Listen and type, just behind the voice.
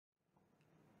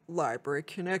Library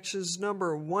Connections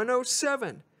number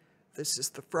 107. This is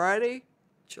the Friday,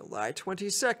 July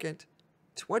 22nd,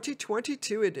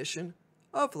 2022 edition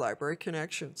of Library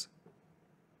Connections.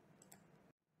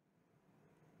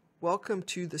 Welcome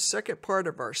to the second part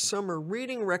of our summer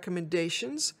reading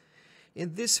recommendations.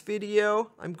 In this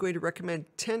video, I'm going to recommend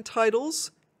 10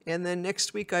 titles, and then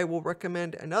next week I will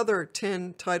recommend another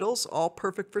 10 titles, all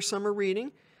perfect for summer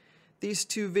reading. These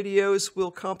two videos will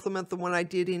complement the one I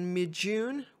did in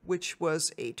mid-June, which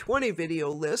was a 20-video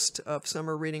list of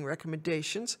summer reading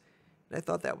recommendations. And I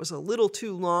thought that was a little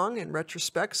too long in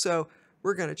retrospect, so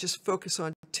we're going to just focus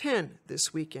on 10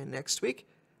 this week and next week,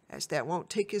 as that won't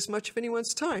take as much of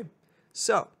anyone's time.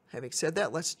 So, having said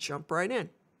that, let's jump right in.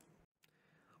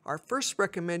 Our first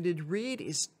recommended read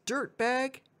is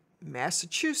Dirtbag,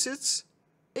 Massachusetts,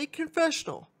 A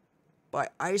Confessional by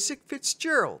Isaac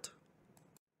Fitzgerald.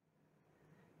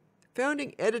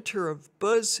 Founding editor of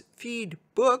BuzzFeed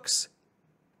Books,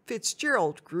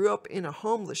 Fitzgerald grew up in a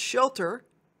homeless shelter,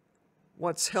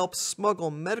 once helped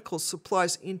smuggle medical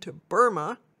supplies into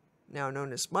Burma, now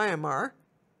known as Myanmar,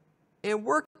 and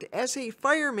worked as a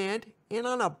fireman and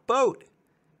on a boat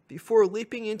before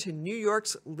leaping into New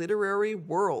York's literary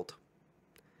world.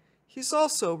 He's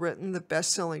also written the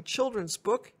best-selling children's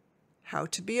book, How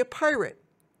to Be a Pirate.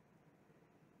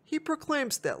 He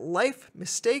proclaims that life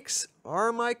mistakes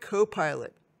are my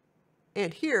co-pilot,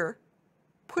 and here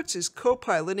puts his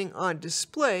co-piloting on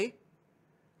display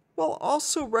while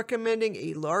also recommending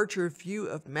a larger view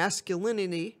of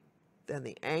masculinity than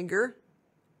the anger,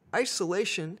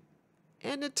 isolation,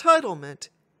 and entitlement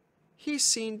he's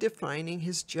seen defining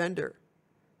his gender.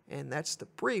 And that's the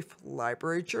brief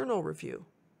Library Journal review.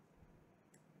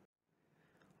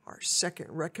 Our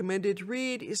second recommended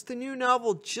read is the new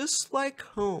novel Just Like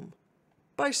Home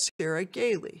by Sarah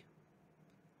Gailey.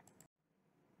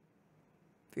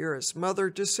 Vera's mother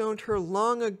disowned her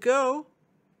long ago,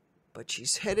 but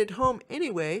she's headed home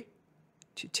anyway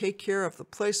to take care of the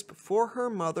place before her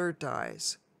mother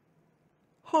dies.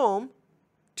 Home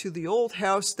to the old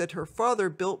house that her father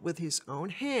built with his own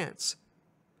hands.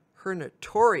 Her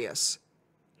notorious,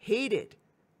 hated,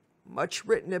 much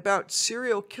written about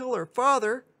serial killer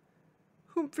father,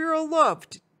 whom Vera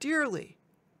loved dearly,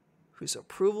 whose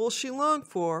approval she longed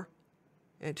for,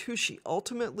 and who she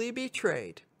ultimately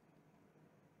betrayed.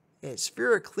 As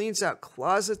Vera cleans out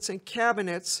closets and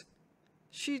cabinets,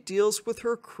 she deals with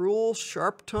her cruel,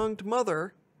 sharp-tongued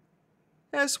mother,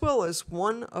 as well as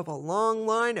one of a long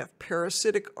line of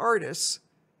parasitic artists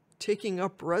taking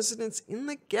up residence in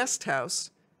the guest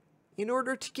house in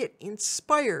order to get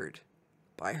inspired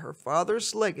by her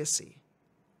father's legacy.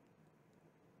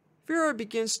 Vera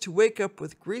begins to wake up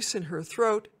with grease in her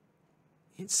throat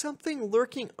and something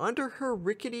lurking under her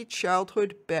rickety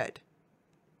childhood bed.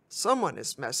 Someone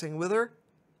is messing with her,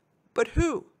 but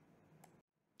who?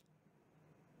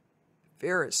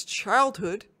 Vera's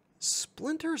childhood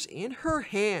splinters in her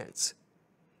hands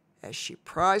as she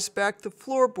pries back the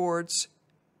floorboards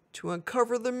to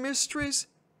uncover the mysteries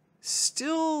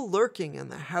still lurking in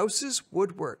the house's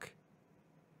woodwork.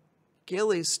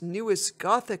 Gailey's newest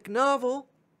Gothic novel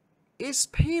is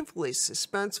painfully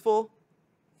suspenseful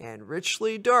and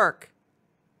richly dark,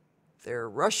 their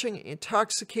rushing,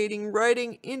 intoxicating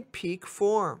writing in peak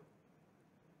form.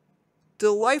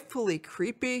 Delightfully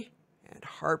creepy and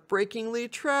heartbreakingly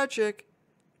tragic,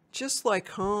 Just Like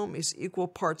Home is equal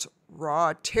parts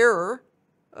raw terror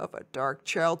of a dark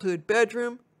childhood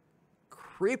bedroom,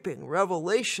 creeping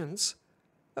revelations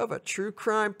of a true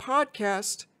crime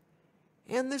podcast,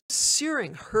 and the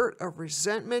searing hurt of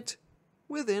resentment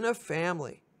within a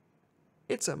family.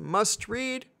 It's a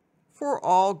must-read for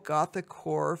all Gothic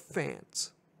horror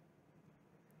fans.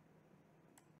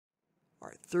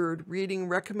 Our third reading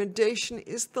recommendation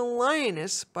is The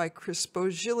Lioness by Crispo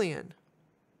Gillian.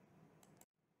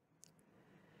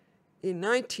 In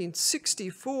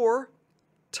 1964,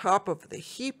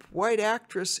 top-of-the-heap white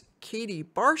actress Katie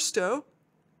Barstow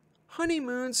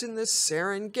honeymoons in the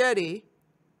Serengeti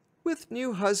with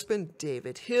new husband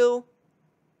David Hill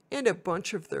and a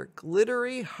bunch of their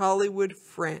glittery Hollywood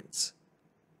friends,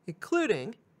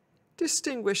 including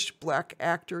distinguished black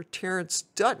actor Terrence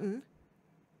Dutton,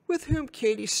 with whom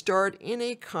Katie starred in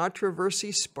a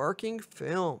controversy-sparking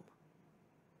film.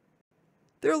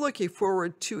 They're looking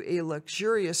forward to a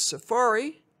luxurious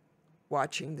safari,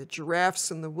 watching the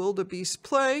giraffes and the wildebeest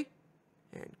play,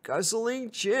 and guzzling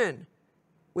gin,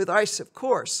 with ice, of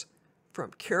course,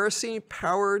 from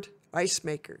kerosene-powered ice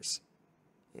makers.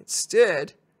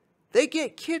 Instead, they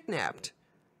get kidnapped,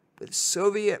 with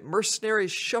Soviet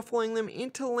mercenaries shuffling them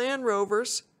into Land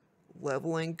Rovers,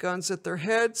 leveling guns at their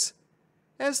heads,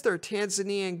 as their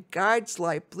Tanzanian guides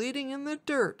lie bleeding in the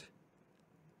dirt.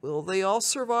 Will they all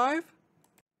survive?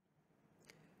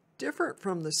 Different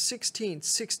from the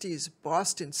 1660s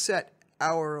Boston set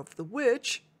Hour of the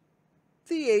Witch,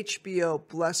 the HBO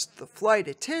Blessed the Flight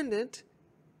Attendant,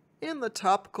 and the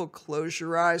topical Close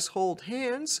Your Eyes, Hold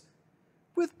Hands,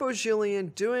 with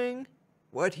Bojillian doing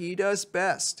what he does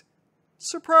best,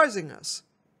 surprising us.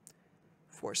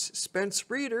 For suspense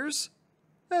readers,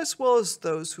 as well as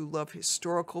those who love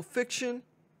historical fiction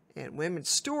and women's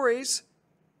stories,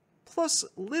 plus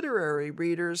literary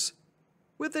readers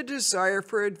with a desire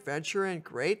for adventure and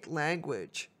great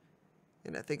language.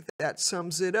 And I think that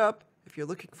sums it up. If you're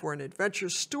looking for an adventure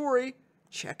story,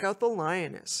 check out The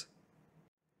Lioness.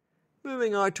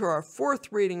 Moving on to our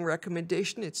fourth reading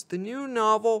recommendation, it's the new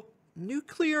novel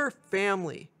Nuclear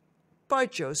Family by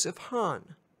Joseph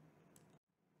Hahn.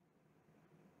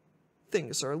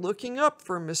 Things are looking up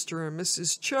for Mr. and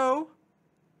Mrs. Cho.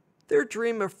 Their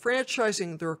dream of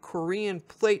franchising their Korean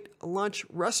plate lunch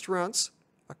restaurants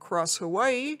across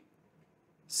Hawaii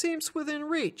seems within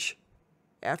reach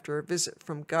after a visit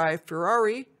from Guy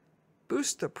Ferrari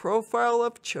boosts the profile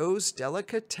of Cho's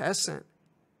delicatessen.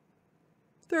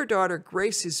 Their daughter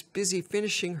Grace is busy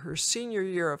finishing her senior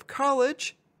year of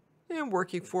college and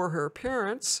working for her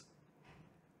parents,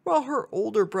 while her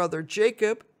older brother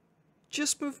Jacob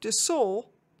just moved to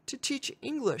Seoul to teach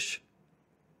English.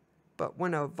 But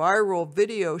when a viral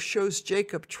video shows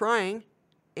Jacob trying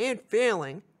and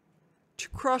failing to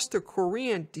cross the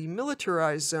Korean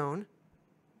demilitarized zone,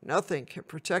 nothing can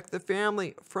protect the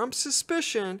family from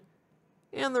suspicion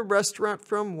and the restaurant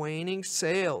from waning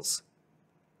sales.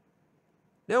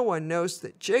 No one knows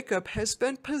that Jacob has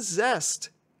been possessed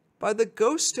by the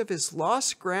ghost of his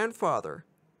lost grandfather,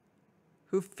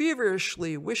 who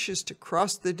feverishly wishes to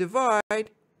cross the divide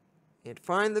and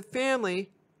find the family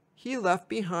he left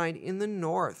behind in the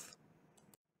north.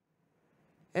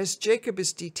 As Jacob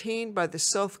is detained by the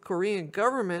South Korean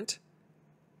government,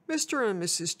 Mr. and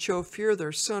Mrs. Cho fear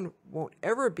their son won't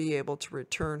ever be able to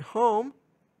return home,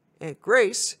 and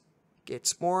Grace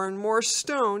gets more and more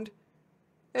stoned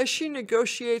as she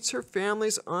negotiates her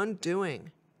family's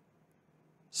undoing.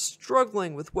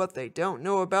 Struggling with what they don't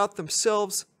know about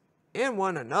themselves and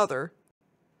one another,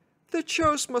 the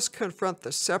Chos must confront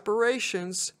the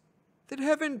separations that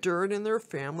have endured in their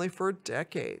family for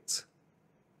decades.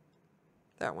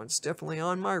 That one's definitely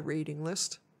on my reading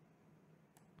list.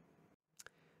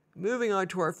 Moving on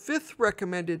to our fifth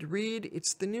recommended read,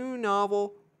 it's the new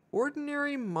novel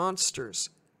Ordinary Monsters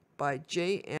by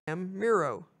J.M.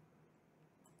 Miro.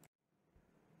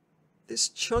 This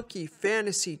chunky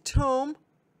fantasy tome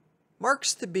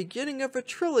marks the beginning of a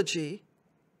trilogy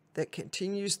that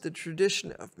continues the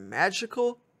tradition of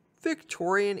magical,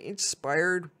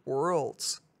 Victorian-inspired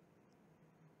worlds.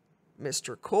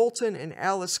 Mr. Colton and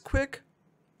Alice Quick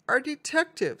are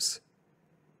detectives,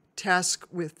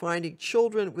 tasked with finding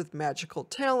children with magical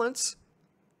talents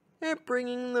and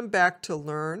bringing them back to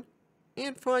learn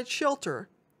and find shelter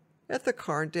at the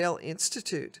Carndale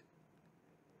Institute.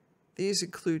 These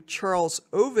include Charles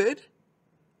Ovid,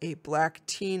 a black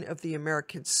teen of the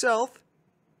American South,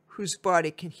 whose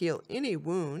body can heal any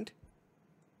wound,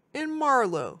 and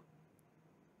Marlowe,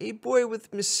 a boy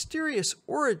with mysterious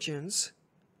origins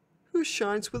who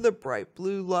shines with a bright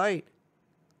blue light.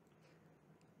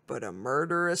 But a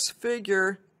murderous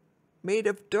figure made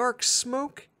of dark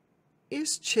smoke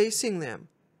is chasing them,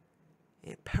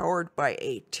 empowered by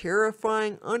a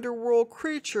terrifying underworld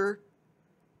creature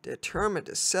determined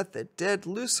to set the dead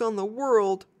loose on the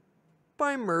world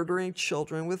by murdering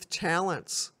children with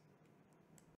talents.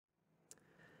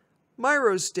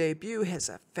 Miro's debut has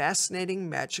a fascinating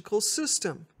magical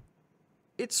system.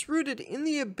 It's rooted in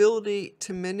the ability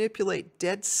to manipulate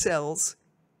dead cells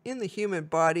in the human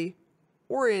body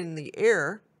or in the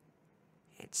air,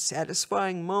 and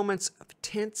satisfying moments of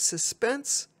tense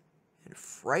suspense and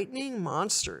frightening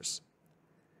monsters.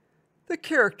 The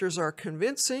characters are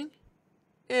convincing,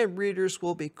 and readers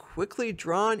will be quickly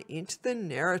drawn into the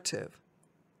narrative.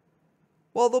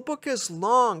 While the book is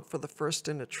long for the first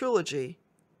in a trilogy,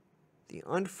 the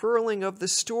unfurling of the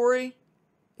story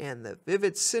and the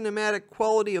vivid cinematic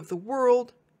quality of the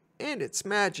world and its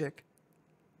magic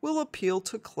will appeal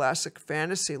to classic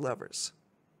fantasy lovers.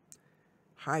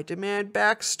 High-demand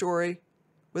backstory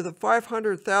with a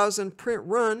 500,000 print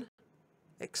run.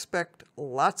 Expect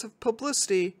lots of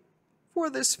publicity for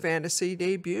this fantasy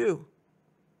debut.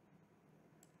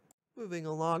 Moving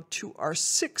along to our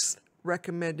sixth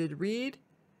recommended read.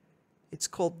 It's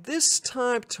called This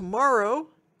Time Tomorrow,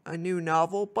 a new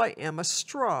novel by Emma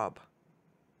Straub.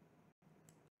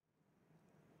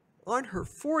 On her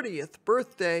 40th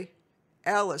birthday,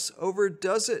 Alice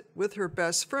overdoes it with her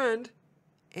best friend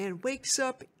and wakes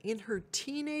up in her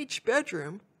teenage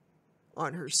bedroom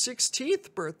on her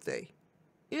 16th birthday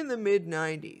in the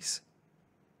mid-90s.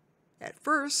 At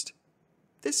first,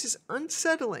 this is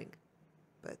unsettling,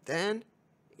 but then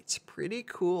it's pretty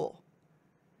cool.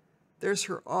 There's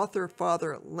her author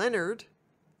father Leonard,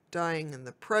 dying in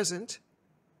the present,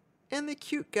 and the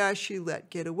cute guy she let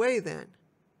get away then,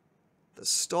 the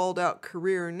stalled-out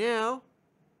career now,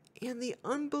 and the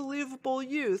unbelievable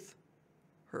youth,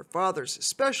 her father's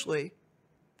especially,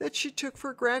 that she took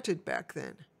for granted back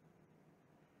then.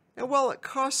 And while it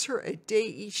costs her a day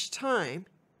each time,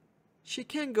 she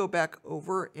can go back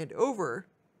over and over,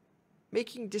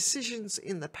 making decisions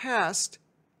in the past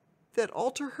that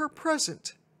alter her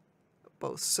present,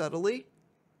 both subtly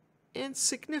and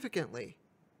significantly.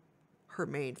 Her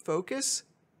main focus?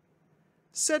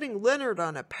 Setting Leonard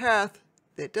on a path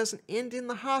that doesn't end in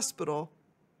the hospital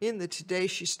in the today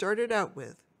she started out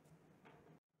with.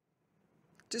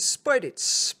 Despite its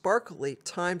sparkly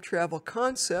time travel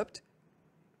concept,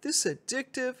 this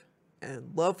addictive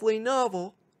and lovely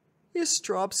novel is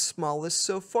Straub's smallest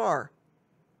so far,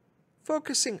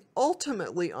 focusing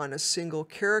ultimately on a single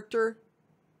character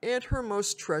and her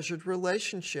most treasured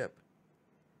relationship.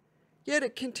 Yet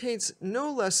it contains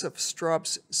no less of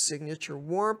Straub's signature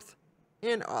warmth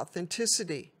and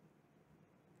authenticity.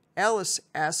 Alice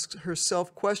asks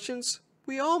herself questions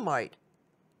we all might,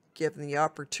 given the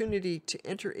opportunity to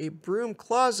enter a broom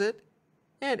closet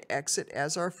and exit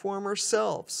as our former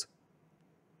selves.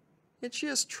 And she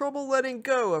has trouble letting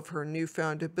go of her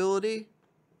newfound ability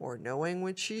or knowing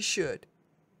when she should.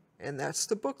 And that's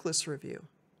the Booklist review.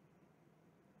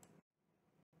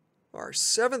 Our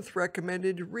 7th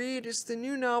recommended read is the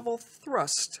new novel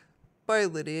Thrust by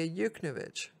Lidia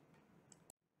Yuknavitch.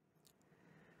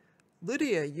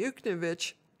 Lidia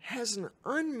Yuknavitch has an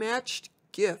unmatched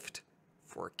gift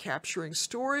for capturing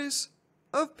stories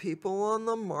of people on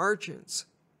the margins.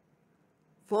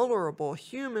 Vulnerable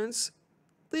humans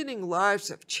leading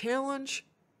lives of challenge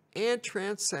and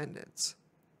transcendence.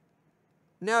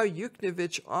 Now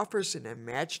Yuknavitch offers an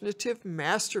imaginative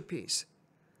masterpiece,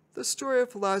 the story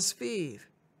of Lazviv,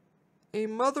 a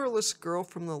motherless girl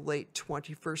from the late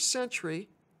 21st century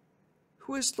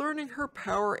who is learning her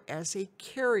power as a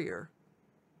carrier,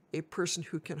 a person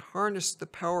who can harness the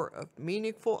power of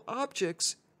meaningful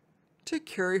objects to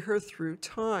carry her through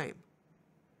time.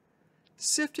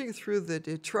 Sifting through the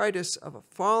detritus of a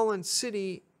fallen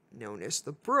city known as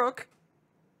the Brook,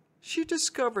 she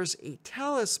discovers a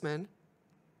talisman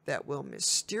that will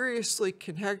mysteriously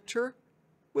connect her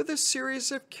with a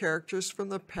series of characters from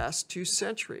the past 2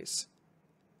 centuries.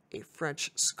 A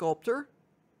French sculptor,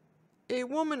 a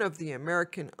woman of the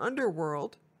American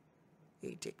underworld,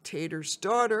 a dictator's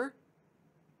daughter,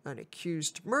 an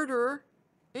accused murderer,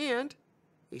 and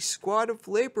a squad of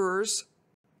laborers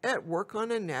at work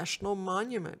on a national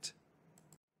monument.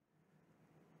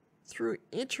 Through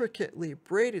intricately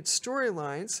braided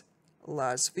storylines,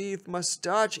 Lazviv must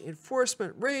dodge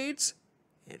enforcement raids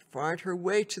and find her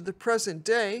way to the present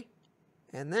day,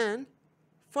 and then,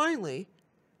 finally,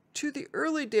 to the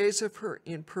early days of her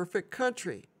imperfect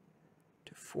country,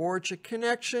 to forge a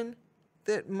connection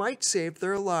that might save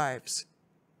their lives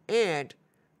and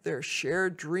their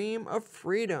shared dream of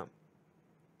freedom.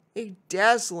 A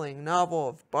dazzling novel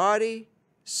of body,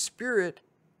 spirit,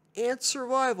 and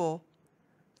survival,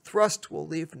 Thrust will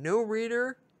leave no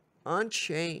reader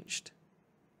unchanged.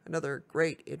 Another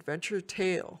great adventure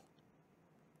tale.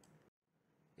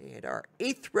 And our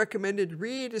 8th recommended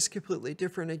read is completely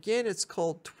different again. It's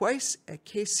called Twice at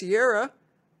Que Sierra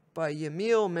by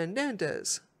Yamil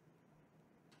Menendez.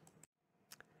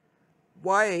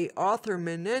 YA author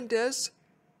Menendez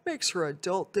makes her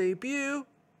adult debut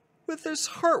with this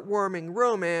heartwarming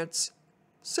romance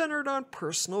centered on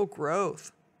personal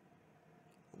growth.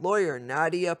 Lawyer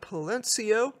Nadia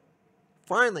Palencia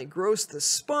finally grows the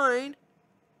spine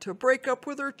to break up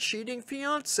with her cheating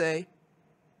fiancé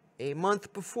a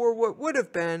month before what would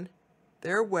have been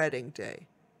their wedding day.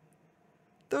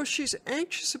 Though she's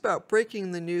anxious about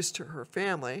breaking the news to her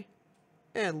family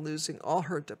and losing all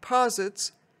her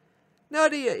deposits,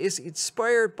 Nadia is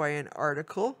inspired by an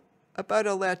article about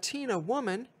a Latina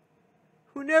woman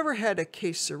who never had a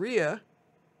quesadilla,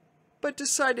 but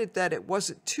decided that it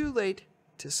wasn't too late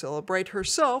to celebrate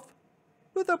herself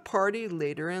with a party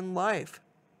later in life.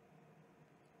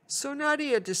 So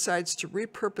Nadia decides to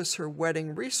repurpose her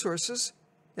wedding resources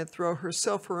and throw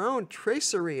herself her own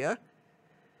traceria,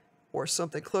 or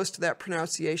something close to that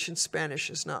pronunciation. Spanish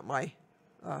is not my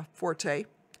forte.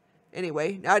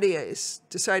 Anyway, Nadia is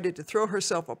decided to throw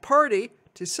herself a party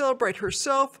to celebrate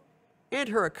herself and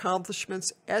her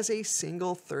accomplishments as a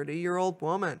single 30-year-old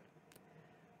woman.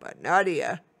 But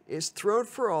Nadia is thrown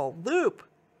for a loop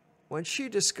when she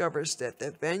discovers that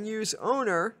the venue's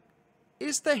owner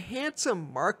is the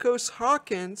handsome Marcos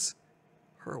Hawkins,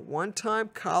 her one-time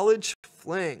college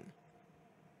fling.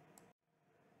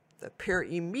 The pair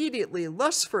immediately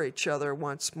lust for each other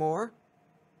once more,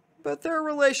 but their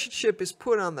relationship is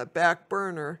put on the back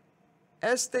burner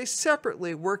as they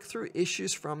separately work through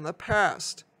issues from the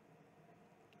past.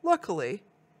 Luckily,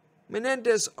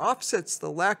 Menendez offsets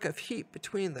the lack of heat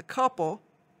between the couple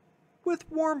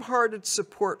with warm-hearted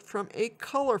support from a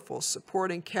colorful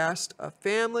supporting cast of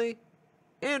family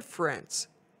and friends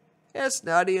as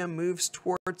Nadia moves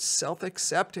towards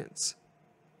self-acceptance.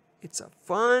 It's a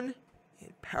fun,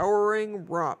 empowering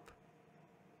romp.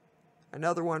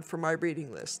 Another one for my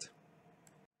reading list.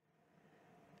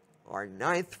 Our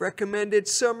 9th recommended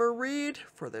summer read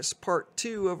for this part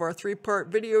 2 of our 3-part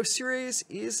video series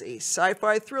is a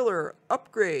sci-fi thriller,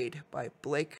 Upgrade, by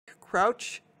Blake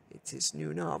Crouch. It's his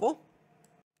new novel.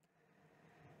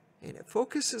 And it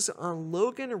focuses on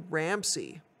Logan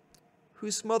Ramsey,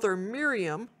 whose mother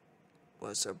Miriam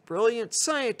was a brilliant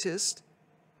scientist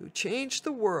who changed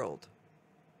the world.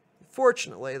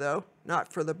 Fortunately, though,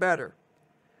 not for the better.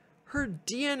 Her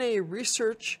DNA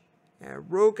research and a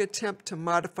rogue attempt to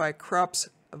modify crops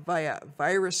via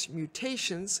virus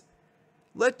mutations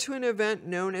led to an event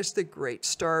known as the Great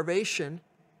Starvation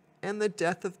and the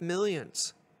death of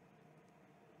millions.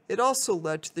 It also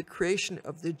led to the creation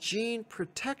of the Gene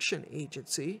Protection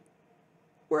Agency,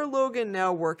 where Logan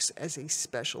now works as a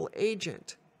special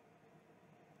agent.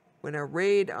 When a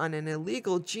raid on an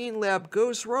illegal gene lab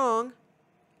goes wrong,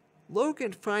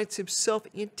 Logan finds himself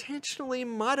intentionally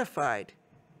modified,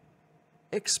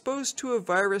 exposed to a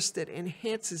virus that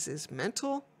enhances his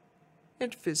mental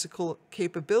and physical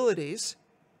capabilities,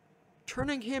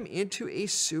 turning him into a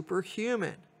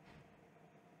superhuman.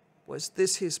 Was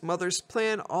this his mother's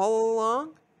plan all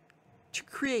along? To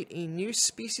create a new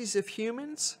species of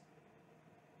humans?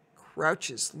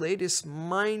 Crouch's latest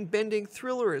mind-bending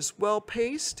thriller is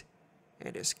well-paced,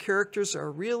 and his characters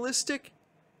are realistic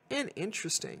and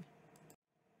interesting.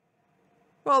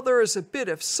 While there is a bit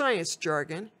of science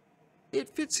jargon, it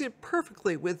fits in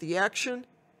perfectly with the action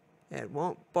and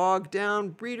won't bog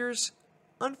down readers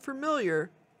unfamiliar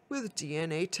with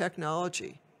DNA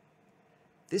technology.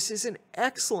 This is an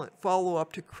excellent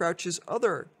follow-up to Crouch's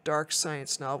other dark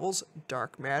science novels,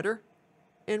 Dark Matter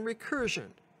and Recursion.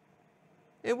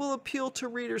 It will appeal to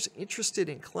readers interested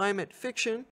in climate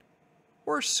fiction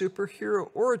or superhero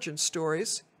origin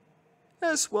stories,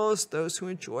 as well as those who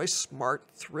enjoy smart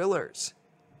thrillers.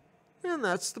 And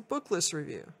that's the book list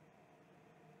review.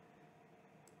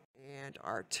 And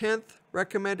our 10th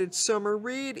recommended summer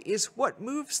read is What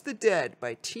Moves the Dead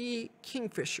by T.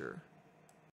 Kingfisher.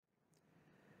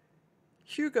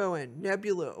 Hugo and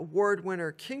Nebula Award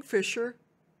winner Kingfisher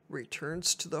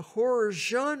returns to the horror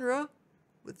genre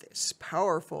with this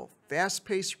powerful,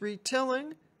 fast-paced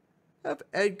retelling of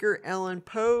Edgar Allan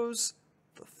Poe's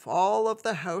The Fall of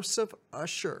the House of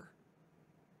Usher.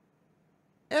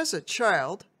 As a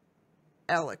child,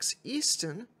 Alex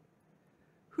Easton,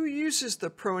 who uses the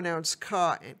pronouns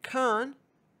Ka and Khan,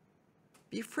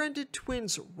 befriended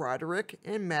twins Roderick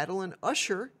and Madeline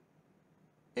Usher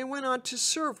and went on to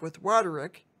serve with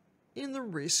Roderick in the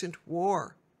recent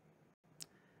war.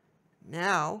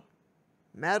 Now,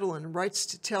 Madeline writes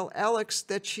to tell Alex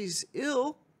that she's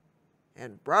ill,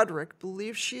 and Roderick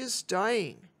believes she is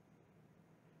dying,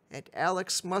 and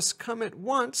Alex must come at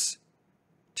once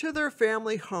to their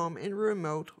family home in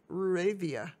remote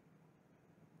Moravia.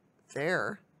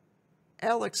 There,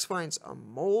 Alex finds a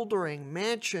moldering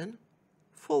mansion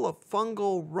full of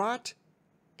fungal rot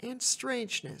and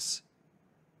strangeness,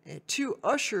 and two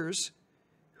ushers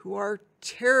who are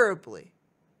terribly,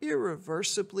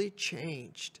 irreversibly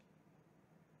changed.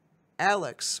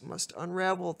 Alex must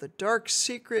unravel the dark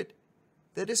secret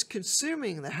that is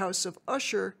consuming the House of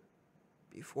Usher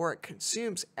before it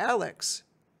consumes Alex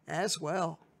as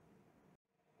well.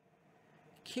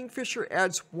 Kingfisher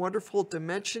adds wonderful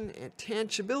dimension and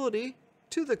tangibility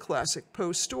to the classic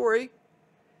Poe story,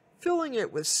 filling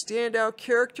it with standout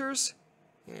characters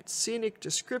and scenic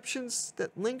descriptions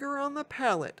that linger on the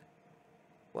palate,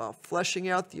 while fleshing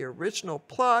out the original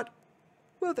plot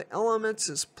with elements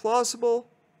as plausible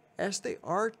as they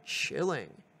are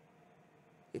chilling.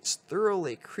 It's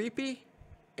thoroughly creepy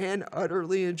and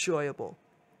utterly enjoyable.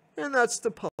 And that's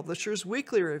the publisher's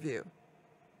weekly review.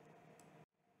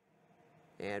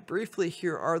 And briefly,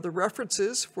 here are the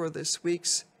references for this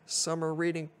week's Summer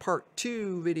Reading Part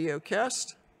 2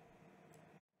 videocast.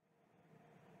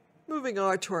 Moving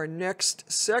on to our next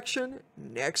section,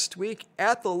 next week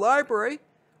at the library,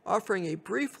 offering a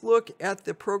brief look at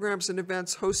the programs and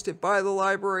events hosted by the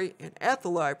library and at the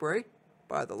library,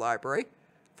 by the library,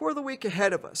 for the week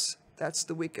ahead of us. That's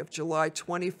the week of July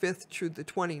 25th through the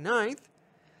 29th.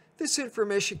 This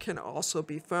information can also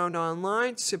be found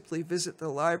online. Simply visit the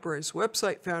library's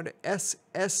website found at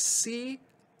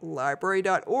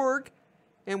ssclibrary.org.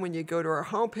 And when you go to our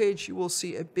homepage, you will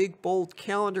see a big bold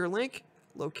calendar link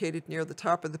located near the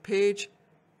top of the page.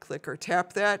 Click or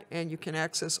tap that, and you can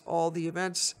access all the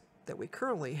events that we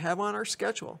currently have on our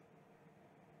schedule.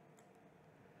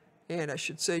 And I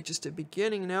should say just a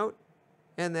beginning note,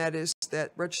 and that is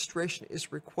that registration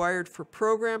is required for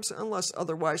programs unless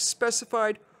otherwise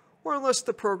specified, or unless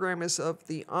the program is of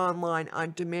the online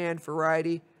on-demand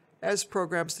variety, as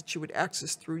programs that you would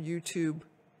access through YouTube,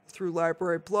 through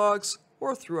library blogs,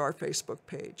 or through our Facebook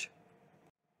page.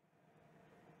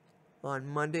 On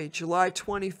Monday, July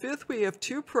 25th, we have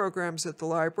two programs at the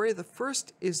library. The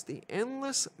first is the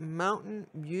Endless Mountain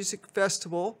Music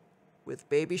Festival with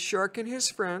Baby Shark and his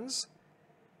friends.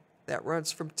 That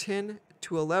runs from 10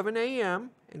 to 11 a.m.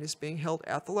 and is being held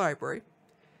at the library.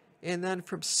 And then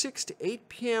from 6 to 8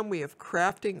 p.m. we have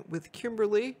Crafting with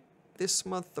Kimberly. This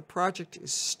month the project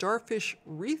is Starfish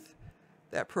Wreath.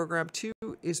 That program too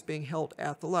is being held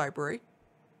at the library.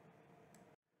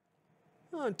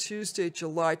 On Tuesday,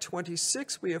 July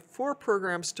 26th, we have four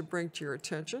programs to bring to your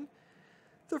attention.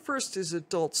 The first is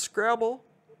Adult Scrabble,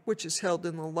 which is held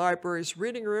in the library's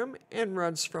reading room and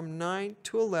runs from 9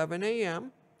 to 11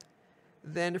 a.m.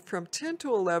 Then from 10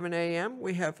 to 11 a.m.,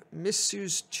 we have Miss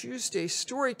Sue's Tuesday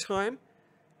Story Time,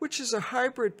 which is a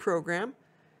hybrid program.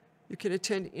 You can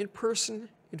attend in person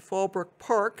in Fallbrook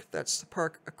Park, that's the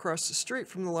park across the street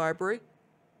from the library,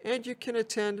 and you can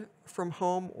attend from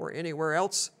home or anywhere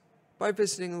else by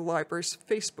visiting the library's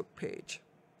Facebook page.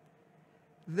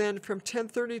 Then from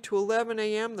 10:30 to 11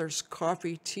 a.m., there's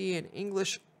Coffee, Tea, and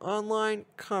English Online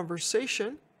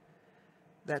Conversation.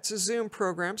 That's a Zoom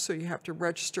program, so you have to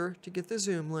register to get the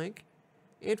Zoom link.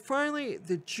 And finally,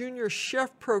 the Junior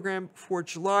Chef program for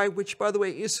July, which, by the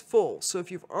way, is full. So if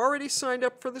you've already signed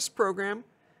up for this program,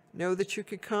 know that you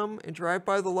could come and drive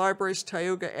by the library's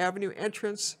Tioga Avenue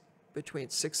entrance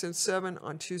between 6 and 7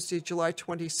 on Tuesday, July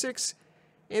 26th,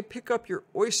 and pick up your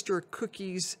oyster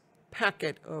cookies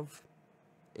packet of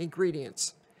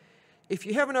ingredients. If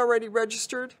you haven't already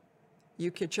registered,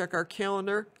 you can check our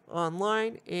calendar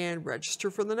online and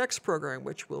register for the next program,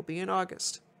 which will be in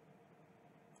August.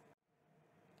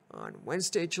 On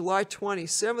Wednesday, July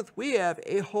 27th, we have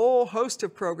a whole host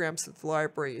of programs that the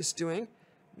library is doing.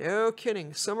 No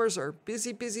kidding, summers are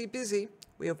busy, busy, busy.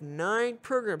 We have 9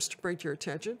 programs to bring to your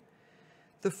attention.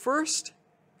 The first,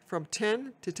 from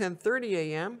 10 to 10:30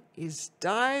 a.m., is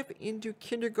Dive into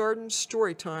Kindergarten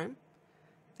Storytime.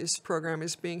 This program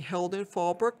is being held in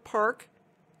Fallbrook Park,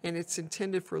 and it's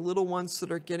intended for little ones that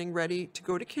are getting ready to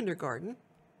go to kindergarten.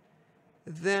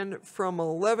 Then from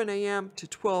 11 a.m. to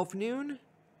 12 noon,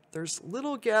 there's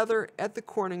Little Gather at the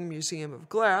Corning Museum of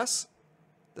Glass.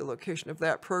 The location of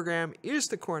that program is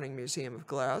the Corning Museum of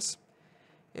Glass.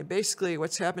 And basically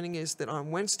what's happening is that on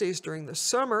Wednesdays during the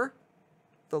summer,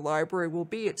 the library will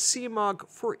be at CMOG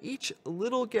for each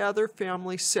Little Gather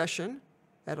family session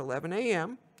at 11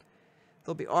 a.m.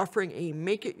 They'll be offering a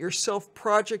make-it-yourself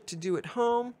project to do at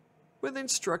home with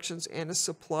instructions and a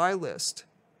supply list.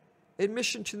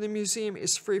 Admission to the museum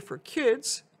is free for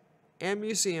kids and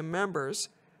museum members.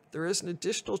 There is an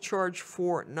additional charge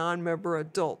for non-member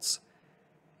adults.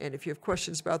 And if you have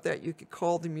questions about that, you could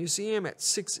call the museum at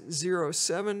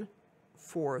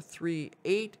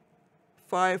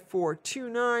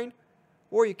 607-438-5429,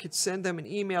 or you could send them an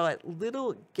email at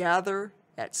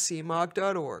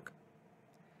littlegather@cmog.org.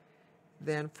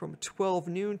 Then from 12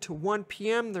 noon to 1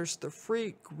 p.m., there's the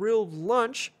free grilled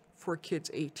lunch for kids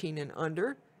 18 and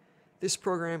under. This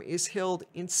program is held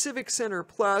in Civic Center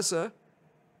Plaza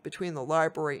between the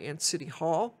library and City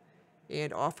Hall,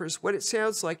 and offers what it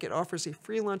sounds like. It offers a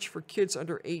free lunch for kids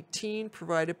under 18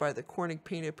 provided by the Corning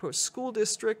Painted Post School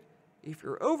District. If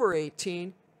you're over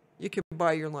 18, you can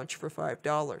buy your lunch for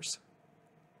 $5.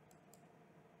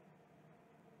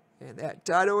 And that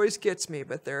dot always gets me,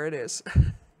 but there it is.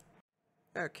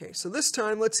 Okay, so this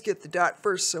time let's get the dot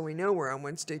first so we know we're on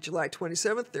Wednesday, July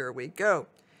 27th. There we go.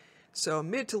 So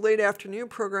mid to late afternoon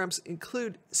programs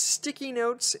include Sticky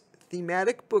Notes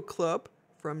Thematic Book Club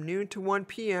from noon to 1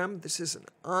 p.m. This is an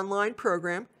online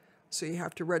program, so you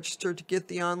have to register to get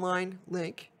the online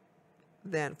link.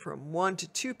 Then from 1 to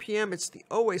 2 p.m. it's the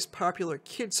always popular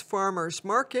Kids Farmers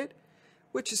Market,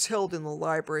 which is held in the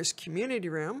library's community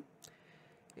room.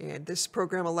 And this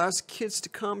program allows kids to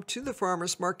come to the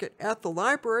farmers market at the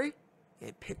library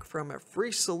and pick from a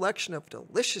free selection of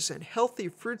delicious and healthy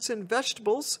fruits and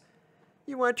vegetables.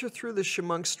 You enter through the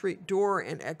Chemung Street door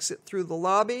and exit through the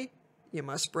lobby. You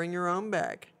must bring your own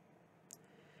bag.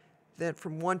 Then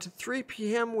from 1 to 3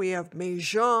 p.m. we have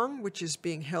Mahjong, which is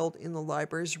being held in the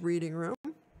library's reading room.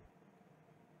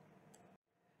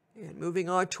 And moving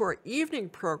on to our evening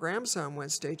programs on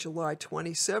Wednesday, July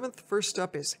 27th. First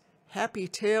up is Happy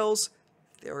Tales,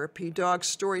 Therapy Dog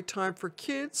Story Time for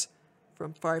Kids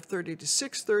from 5:30 to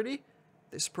 6:30.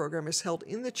 This program is held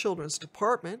in the children's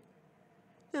department.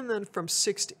 And then from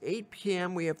 6 to 8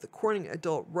 p.m. we have the Corning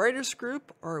Adult Writers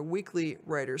Group, our weekly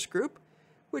writers group,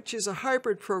 which is a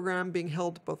hybrid program being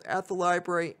held both at the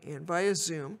library and via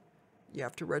Zoom. You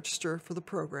have to register for the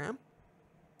program.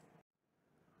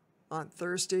 On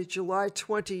Thursday, July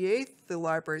 28th, the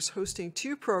library is hosting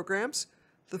 2 programs.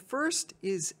 The first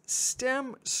is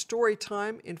STEM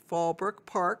Storytime in Fallbrook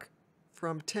Park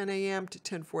from 10 a.m. to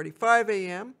 10:45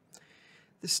 a.m.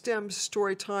 The STEM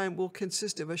Storytime will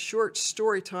consist of a short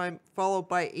story time followed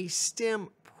by a STEM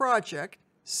project,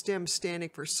 STEM standing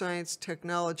for Science,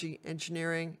 Technology,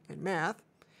 Engineering, and Math.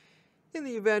 In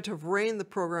the event of rain, the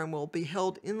program will be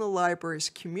held in the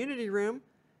library's community room,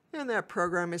 and that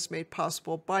program is made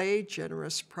possible by a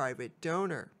generous private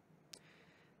donor.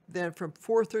 Then from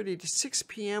 4:30 to 6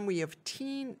 p.m. we have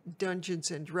Teen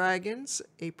Dungeons and Dragons,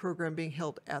 a program being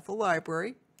held at the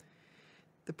library.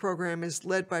 The program is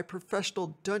led by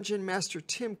professional Dungeon Master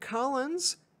Tim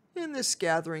Collins, and this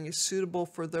gathering is suitable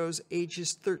for those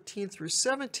ages 13 through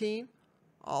 17.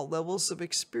 All levels of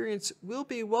experience will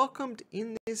be welcomed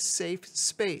in this safe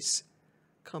space.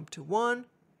 Come to one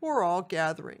or all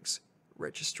gatherings.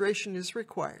 Registration is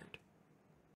required.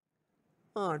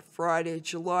 On Friday,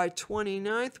 July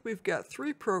 29th, we've got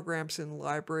 3 programs in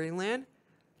Library Land,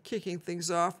 kicking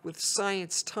things off with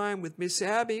Science Time with Miss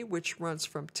Abby, which runs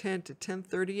from 10 to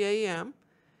 10:30 a.m.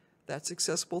 That's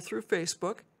accessible through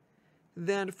Facebook.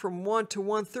 Then from 1 to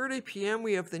 1:30 p.m.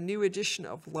 we have the new edition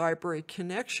of Library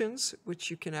Connections, which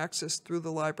you can access through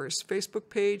the library's Facebook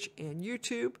page and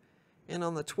YouTube. And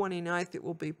on the 29th, it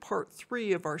will be part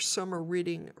 3 of our summer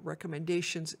reading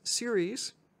recommendations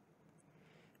series.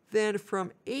 Then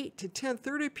from 8 to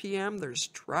 10:30 p.m., there's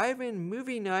drive-in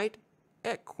movie night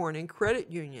at Corning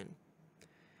Credit Union.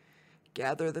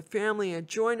 Gather the family and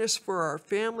join us for our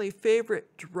family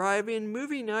favorite drive-in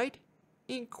movie night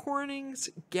in Corning's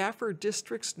Gaffer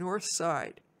District's North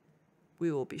Side.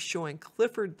 We will be showing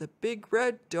Clifford the Big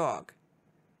Red Dog.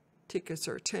 Tickets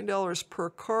are $10 per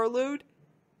carload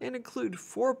and include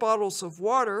 4 bottles of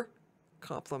water,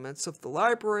 compliments of the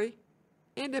library,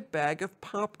 and a bag of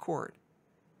popcorn.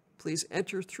 Please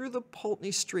enter through the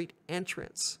Pulteney Street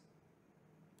entrance.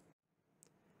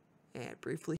 And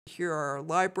briefly, here are our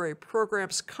library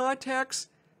programs contacts.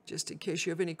 Just in case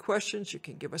you have any questions, you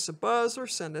can give us a buzz or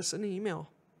send us an email.